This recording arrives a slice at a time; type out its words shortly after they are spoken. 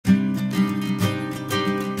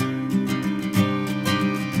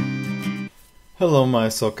Hello, my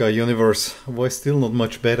soccer universe. Was still not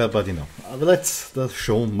much better, but the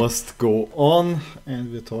show must go on,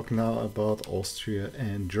 and we're talking now about Austria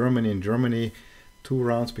and Germany. In Germany, 2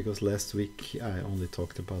 rounds, because last week I only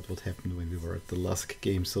talked about what happened when we were at the LASK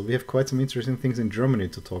game. So we have quite some interesting things in Germany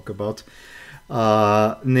to talk about.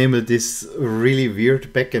 Namely, this really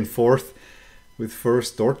weird back and forth with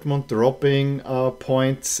first Dortmund dropping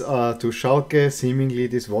points to Schalke. Seemingly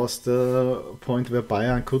this was the point where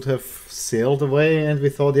Bayern could have sailed away, and we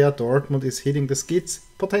thought, yeah, Dortmund is hitting the skids,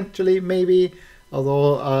 potentially, maybe.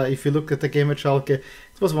 Although, if you look at the game at Schalke, it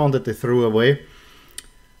was one that they threw away.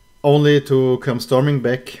 Only to come storming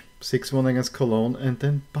back, 6-1 against Cologne, and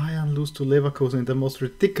then Bayern lose to Leverkusen in the most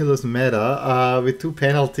ridiculous manner, with 2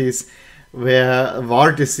 penalties, where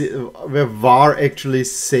VAR actually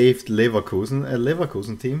saved Leverkusen, a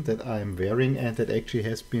Leverkusen team that I'm wearing and that actually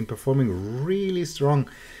has been performing really strong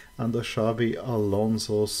under Xabi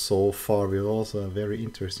Alonso so far, with also a very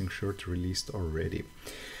interesting shirt released already.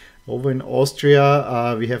 Over in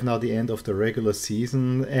Austria, we have now the end of the regular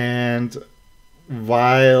season, and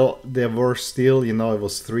while there were still, it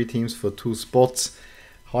was 3 teams for 2 spots.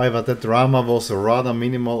 However, the drama was rather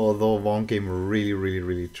minimal, although one game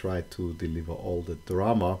really tried to deliver all the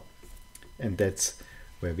drama. And that's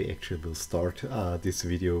where we actually will start this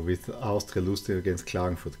video, with Austria losing against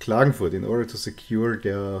Klagenfurt. Klagenfurt, in order to secure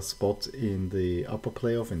their spot in the upper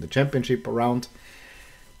playoff, in the championship round,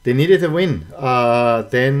 they needed a win.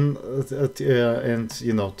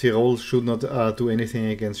 Tirol should not do anything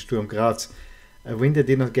against Sturm Graz. A win they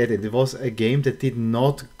did not get it. It was a game that did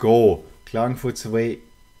not go Klagenfurt's way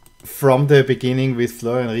from the beginning, with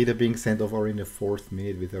Florian Rieder being sent off in the 4th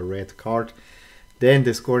minute with a red card. Then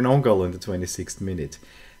they score an own goal in the 26th minute.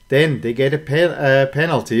 Then they get a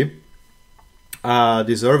penalty,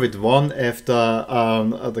 deserved one, after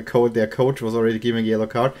their coach was already giving a yellow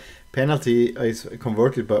card. Penalty is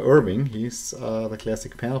converted by Irving. He's the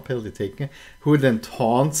classic penalty taker, who then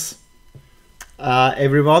taunts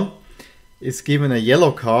everyone. Is given a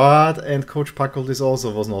yellow card, and Coach Packold also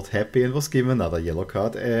was not happy and was given another yellow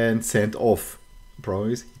card and sent off. The problem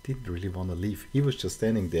is, he didn't really want to leave. He was just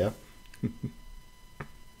standing there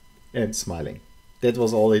and smiling. That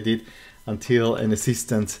was all he did, until an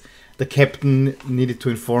assistant, the captain, needed to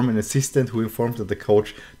inform an assistant, who informed the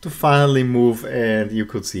coach to finally move. And you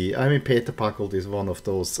could see, Peter Packold is one of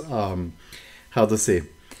those,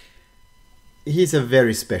 he's a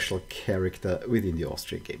very special character within the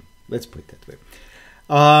Austrian game. Let's put it that way.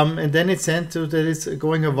 And then it's sent to that it's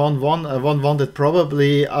going a 1-1, that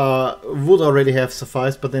probably would already have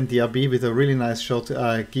sufficed, but then DRB, with a really nice shot,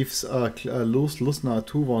 gives Lusner a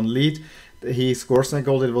 2-1 lead. He scores a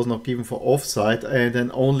goal that was not given for offside, and then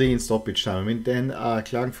only in stoppage time. Then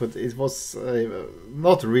Klagenfurt, it was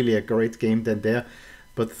not really a great game then there,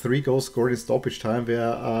 but 3 goals scored in stoppage time,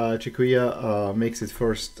 where Chiquia makes it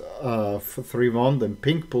first for 3-1, then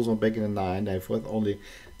Pink pulls one back in the 9th, only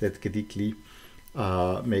that Gedikli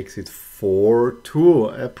makes it 4-2.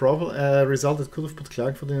 A result that could have put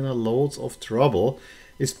Klagenfurt in loads of trouble,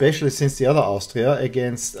 especially since the other Austria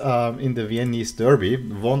against in the Viennese derby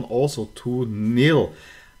won also 2-0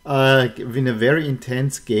 in a very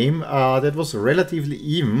intense game that was relatively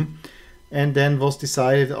even, and then was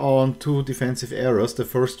decided on 2 defensive errors. The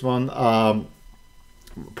first one,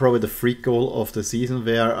 probably the freak goal of the season,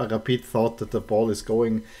 where Rapid thought that the ball is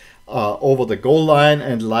going over the goal line,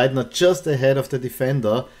 and Leitner, just ahead of the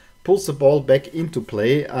defender, pulls the ball back into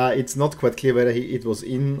play. It's not quite clear whether it was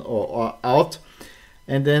in or out.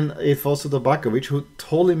 And then it falls to the Bakovic, who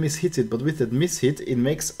totally mishits it. But with that mishit, it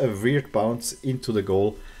makes a weird bounce into the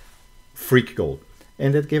goal. Freak goal.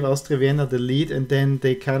 And that gave Austria Vienna the lead, and then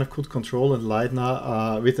they kind of could control, and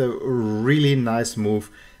Leitner, with a really nice move,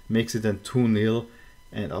 makes it then 2-0.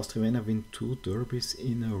 And Austria Vienna win 2 derbies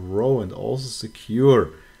in a row, and also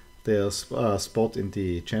secure their spot in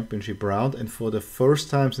the championship round. And for the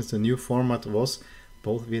first time since the new format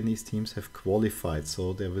both Viennese teams have qualified,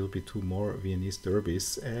 so there will be 2 more Viennese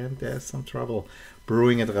derbies, and there's some trouble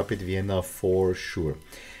brewing at Rapid Vienna for sure.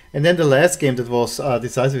 And then the last game that was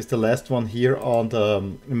decisive is the last one here on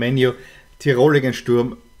the menu, Tirol against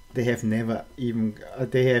Sturm. They have never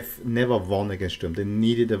won against Sturm. They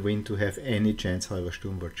needed a win to have any chance. However,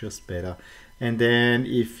 Sturm were just better. And then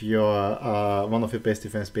if your one of your best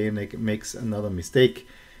defense players makes another mistake,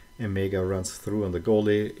 and Mega runs through on the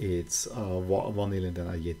goalie, it's 1-0, and then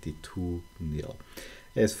Ayeti 2-0.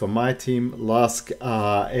 As for my team, LASK,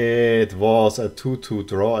 it was a 2-2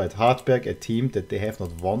 draw at Hartberg, a team that they have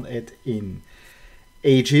not won at in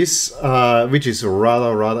ages, which is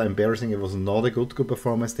rather embarrassing. It was not a good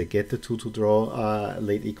performance. They get the 2-2 draw,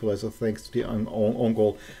 late equalizer thanks to the own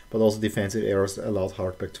goal, but also defensive errors allowed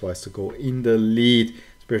Hartberg twice to go in the lead.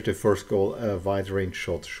 Especially the first goal, a wide range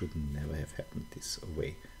shot should never have happened this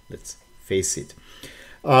way. Let's face it.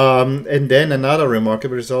 And then another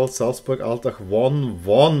remarkable result, Salzburg-Altach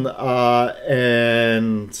 1-1,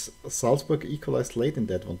 and Salzburg equalized late in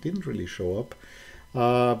that one, didn't really show up,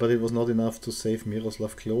 but it was not enough to save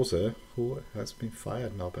Miroslav Klose, who has been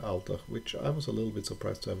fired now by Altach, which I was a little bit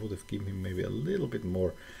surprised. I would have given him maybe a little bit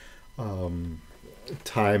more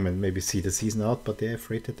time and maybe see the season out, but they're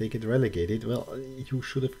afraid that they get relegated. Well, you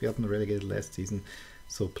should have gotten relegated last season,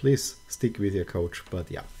 so please stick with your coach.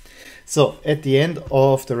 But yeah, so at the end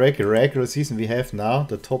of the regular season, we have now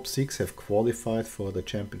the top 6 have qualified for the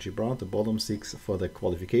championship round, the bottom 6 for the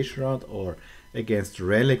qualification round or against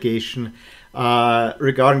relegation.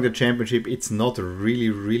 Regarding the championship, it's not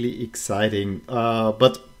really exciting,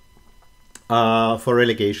 but for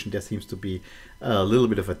relegation there seems to be a little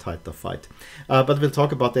bit of a tighter fight, but we'll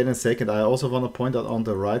talk about that in a second. I also want to point out on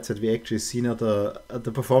the right side we actually see now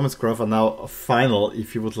the performance graph are now final,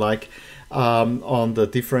 if you would like, on the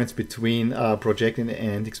difference between projecting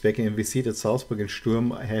and expecting, and we see that Salzburg and Sturm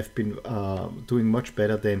have been doing much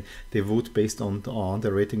better than they would based on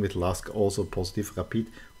the rating, with LASK also positive, Rapid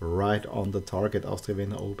right on the target, Austria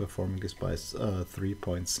Vienna overperforming despite 3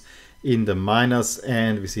 points in the minus,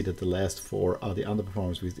 and we see that the last 4 are the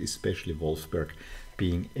underperformers, with especially Wolfsburg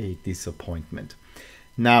being a disappointment.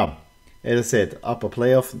 Now, as I said, upper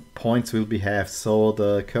playoff points will be halved, so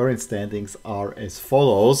the current standings are as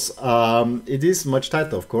follows. It is much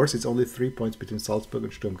tighter, of course. It's only 3 points between Salzburg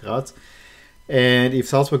and Sturm Graz. And if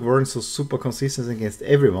Salzburg weren't so super consistent against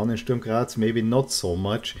everyone, and Sturm Graz maybe not so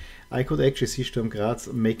much, I could actually see Sturm Graz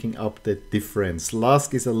making up the difference.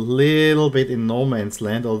 LASK is a little bit in no man's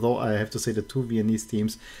land, although I have to say the 2 Viennese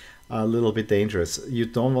teams are a little bit dangerous. You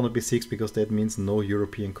don't want to be 6 because that means no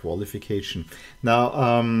European qualification.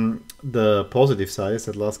 Now, the positive side is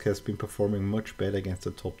that LASK has been performing much better against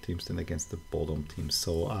the top teams than against the bottom teams.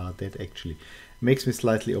 So that actually makes me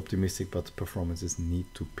slightly optimistic, but performances need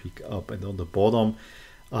to pick up. And on the bottom,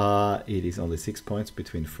 it is only 6 points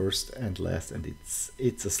between first and last, and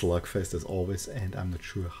it's a slugfest as always, and I'm not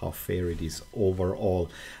sure how fair it is overall.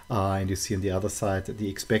 And you see on the other side the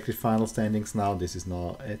expected final standings now. This is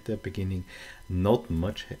now at the beginning. Not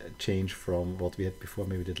much change from what we had before.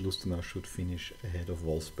 Maybe that Lustenau should finish ahead of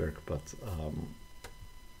Wolfsburg, but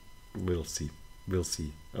we'll see. We'll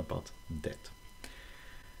see about that.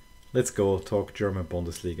 Let's go talk German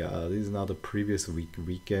Bundesliga. This is now the previous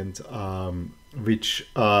weekend, which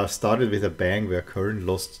started with a bang where Köln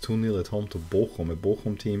lost 2-0 at home to Bochum, a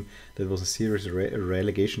Bochum team that was a serious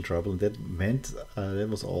relegation trouble. And that meant, that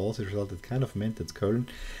was also a result that kind of meant that Köln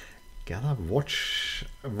gotta watch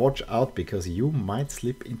out, because you might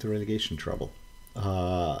slip into relegation trouble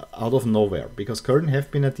out of nowhere. Because Köln have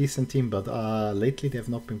been a decent team, but lately they have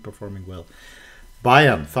not been performing well.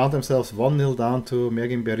 Bayern found themselves 1-0 down to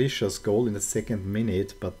Mergin Berisha's goal in the 2nd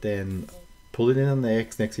minute, but then pulled it in the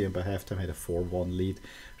next year, and by halftime had a 4-1 lead.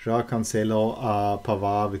 Joao Cancelo,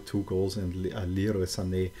 Pavard with 2 goals, and Leroy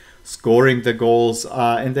Sané scoring the goals.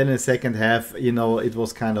 And then in the second half, you know, it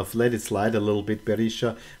was kind of let it slide a little bit.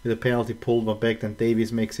 Berisha with a penalty pulled one back, then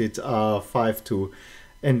Davies makes it 5-2.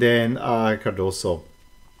 And then Cardoso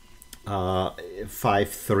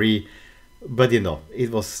 5-3. But you know, it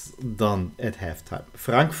was done at halftime.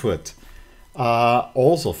 Frankfurt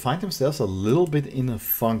also find themselves a little bit in a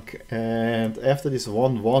funk, and after this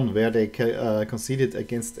 1-1 where they conceded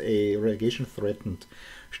against a relegation threatened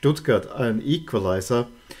Stuttgart an equalizer,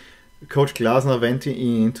 Coach Glasner went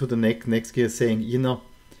into the next year saying, you know,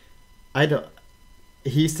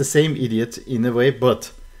 he's the same idiot in a way,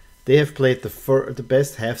 but they have played the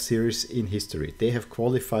best half series in history. They have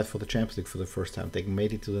qualified for the Champions League for the first time. They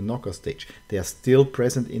made it to the knockout stage. They are still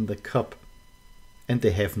present in the cup, and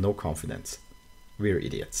they have no confidence. We're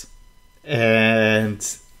idiots. And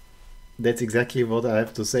that's exactly what I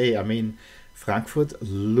have to say. I mean, Frankfurt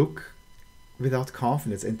look without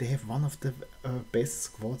confidence, and they have one of the best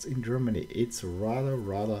squads in Germany. It's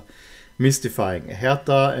rather mystifying.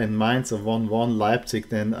 Hertha and Mainz a 1-1, Leipzig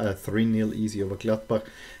then a 3-0 easy over Gladbach.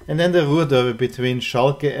 And then the Ruhr Derby between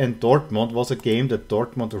Schalke and Dortmund was a game that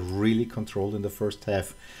Dortmund really controlled in the first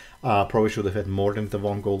half. Probably should have had more than the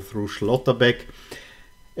 1 goal through Schlotterbeck.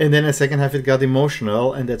 And then in the second half it got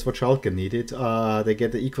emotional, and that's what Schalke needed. They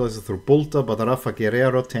get the equalizer through Bulter, but Rafa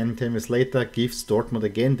Guerrero 10 minutes later gives Dortmund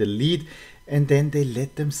again the lead, and then they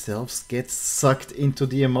let themselves get sucked into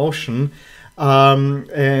the emotion.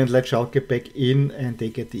 And let Schalke back in, and they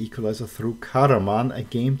get the equalizer through Karaman, a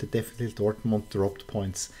game that definitely Dortmund dropped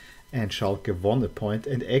points and Schalke won a point,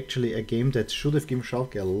 and actually a game that should have given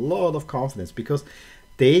Schalke a lot of confidence, because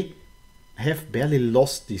they have barely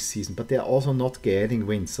lost this season, but they're also not getting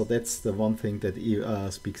wins, so that's the one thing that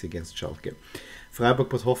speaks against Schalke. Freiburg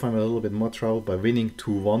put Hoffenheim a little bit more trouble by winning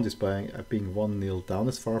 2-1, despite being 1-0 down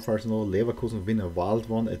as far as I know. Leverkusen win a wild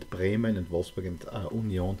one at Bremen, and Wolfsburg and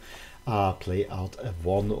Union play out a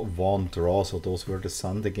 1-1 draw. So those were the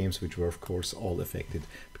Sunday games, which were of course all affected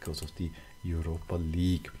because of the Europa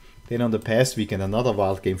League. Then on the past weekend, another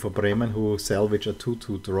wild game for Bremen, who salvage a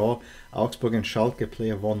 2-2 draw. Augsburg and Schalke play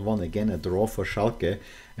a 1-1, again a draw for Schalke.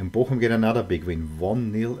 And Bochum get another big win,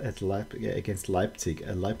 1-0 against Leipzig.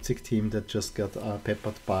 A Leipzig team that just got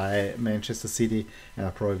peppered by Manchester City, and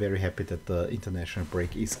are probably very happy that the international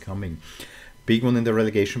break is coming. Big one in the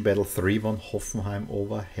relegation battle, 3-1 Hoffenheim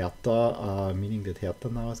over Hertha, meaning that Hertha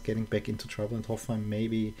now is getting back into trouble, and Hoffenheim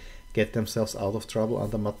maybe get themselves out of trouble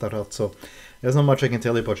under Matarazzo. There's not much I can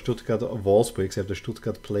tell you about Stuttgart or Wolfsburg, except that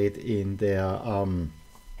Stuttgart played in their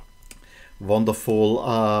wonderful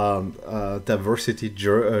diversity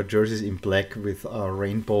jerseys in black with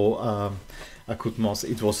rainbow accoutrements.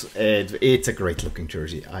 It's a great looking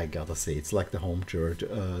jersey, I gotta say. It's like the home jersey,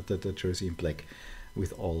 the jersey in black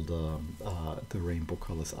with all the rainbow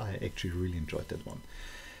colors. I actually really enjoyed that one.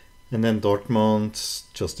 And then Dortmund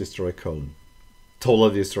just destroyed Köln.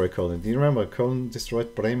 Totally destroyed Köln. Do you remember Köln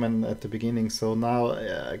destroyed Bremen at the beginning? So now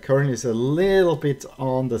Köln is a little bit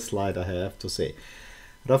on the slide, I have to say.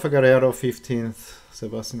 Rafa Guerrero 15th,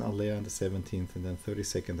 Sebastian Aller in the 17th, and then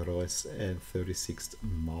 32nd Reus and 36th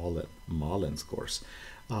Malen scores.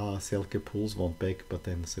 Selke pulls one back, but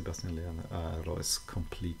then Sebastian Aller and Reus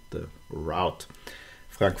complete the route.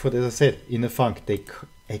 Frankfurt, as I said, in a funk. They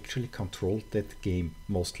actually controlled that game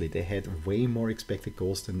mostly. They had way more expected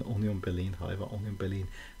goals than Union Berlin. However, Union Berlin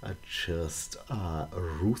are just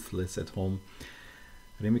ruthless at home.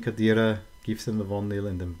 Remy Khedira gives them the 1-0,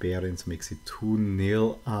 and then Behrens makes it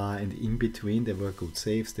 2-0. And in between, there were good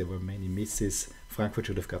saves, there were many misses. Frankfurt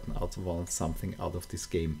should have gotten something out of this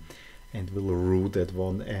game, and will rue that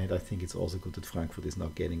one. And I think it's also good that Frankfurt is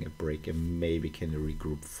now getting a break and maybe can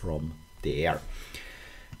regroup from there.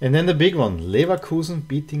 And then the big one, Leverkusen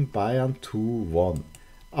beating Bayern 2-1.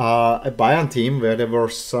 A Bayern team where there were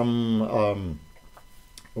some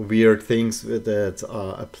weird things that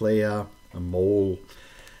a player, a mole,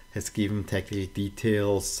 has given technical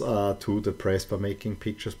details to the press by making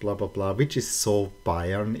pictures, blah, blah, blah, which is so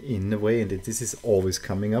Bayern in a way, and this is always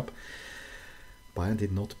coming up. Bayern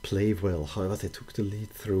did not play well. However, they took the lead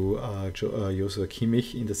through Joshua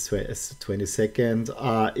Kimmich in the 22nd.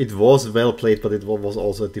 It was well played, but it was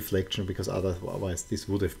also a deflection, because otherwise this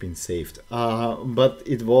would have been saved. But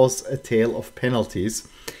it was a tale of penalties,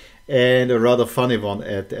 and a rather funny one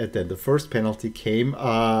at the end. The first penalty came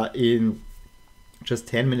in just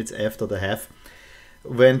 10 minutes after the half,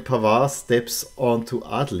 when Pavard steps onto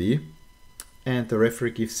Adli, and the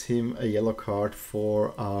referee gives him a yellow card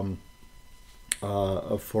for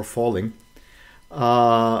falling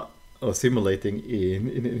or simulating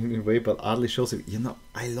in a way. But Adli shows him,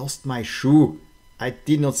 I lost my shoe. I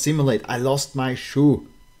did not simulate. I lost my shoe.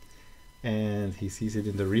 And he sees it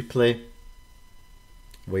in the replay,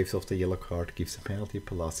 waves off the yellow card, gives a penalty.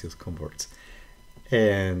 Palacios converts.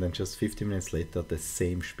 And then just 15 minutes later, the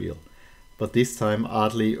same spiel. But this time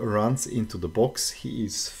Adli runs into the box. He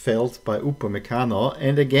is felled by Upamecano,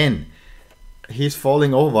 and again he's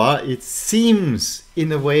falling over. It seems in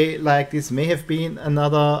a way like this may have been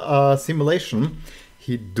another simulation.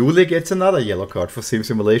 He duly gets another yellow card for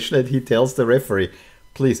simulation, and he tells the referee,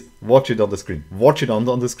 please watch it on the screen. Watch it on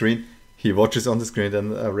the screen. He watches on the screen,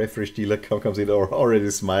 and referee Stieler comes in already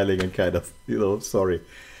smiling and kind of, sorry.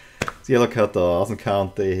 The yellow card doesn't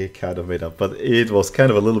count, they kind of made up. But it was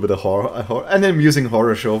kind of a little bit of an amusing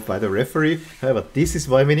horror show by the referee. However, this is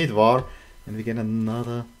why we need VAR, and we get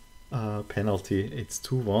another penalty. It's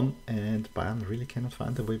 2-1, and Bayern really cannot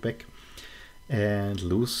find their way back and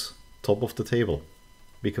lose top of the table,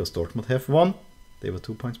 because Dortmund have won. They were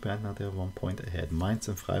 2 points behind, now they are 1 point ahead. Mainz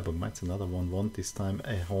and Freiburg. Mainz another 1-1, this time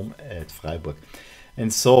at home at Freiburg.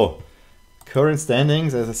 And so, current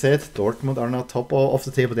standings, as I said, Dortmund are now top of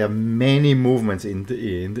the table. There are many movements in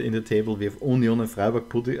the table. We have Union and Freiburg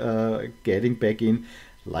getting back in.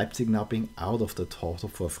 Leipzig now being out of the top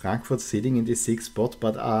for Frankfurt sitting in the 6th spot,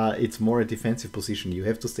 but it's more a defensive position. You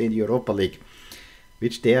have to stay in the Europa League,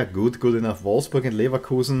 which they are good enough. Wolfsburg and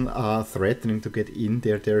Leverkusen are threatening to get in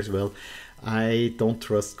there as well. I don't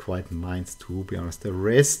trust quite Mainz, to be honest. The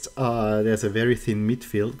rest, there's a very thin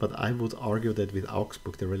midfield, but I would argue that with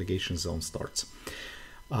Augsburg, the relegation zone starts.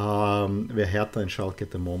 Where Hertha and Schalke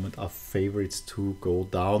at the moment are favorites to go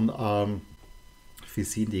down. If you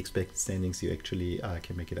see in the expected standings, you actually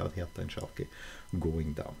can make it out, Hertha and Schalke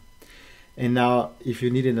going down. And now, if you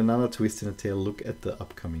needed another twist in the tail, look at the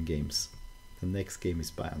upcoming games. The next game is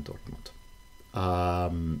Bayern Dortmund.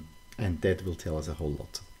 And that will tell us a whole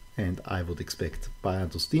lot. And I would expect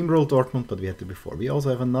Bayern to steamroll Dortmund, but we had it before. We also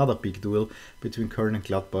have another big duel between Köln and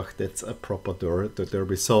Gladbach. That's a proper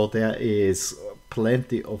derby. So there is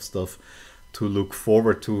plenty of stuff to look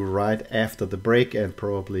forward to right after the break, and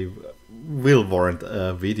probably will warrant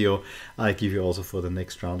a video I give you also for the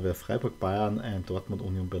next round, where Freiburg Bayern and Dortmund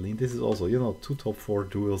Union Berlin. This is also, two top 4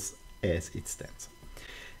 duels as it stands.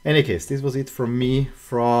 Any case, this was it from me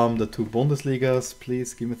from the 2 Bundesligas.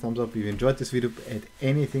 Please give me a thumbs up if you enjoyed this video. Add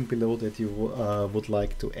anything below that you would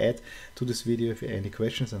like to add to this video if you have any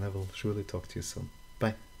questions, and I will surely talk to you soon.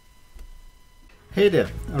 Bye. Hey there,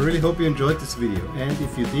 I really hope you enjoyed this video, and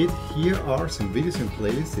if you did, here are some videos and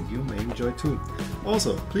playlists that you may enjoy too.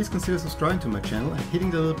 Also, please consider subscribing to my channel and hitting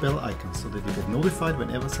the little bell icon so that you get notified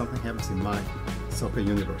whenever something happens in my soccer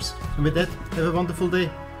universe. And with that, have a wonderful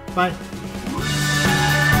day. Bye.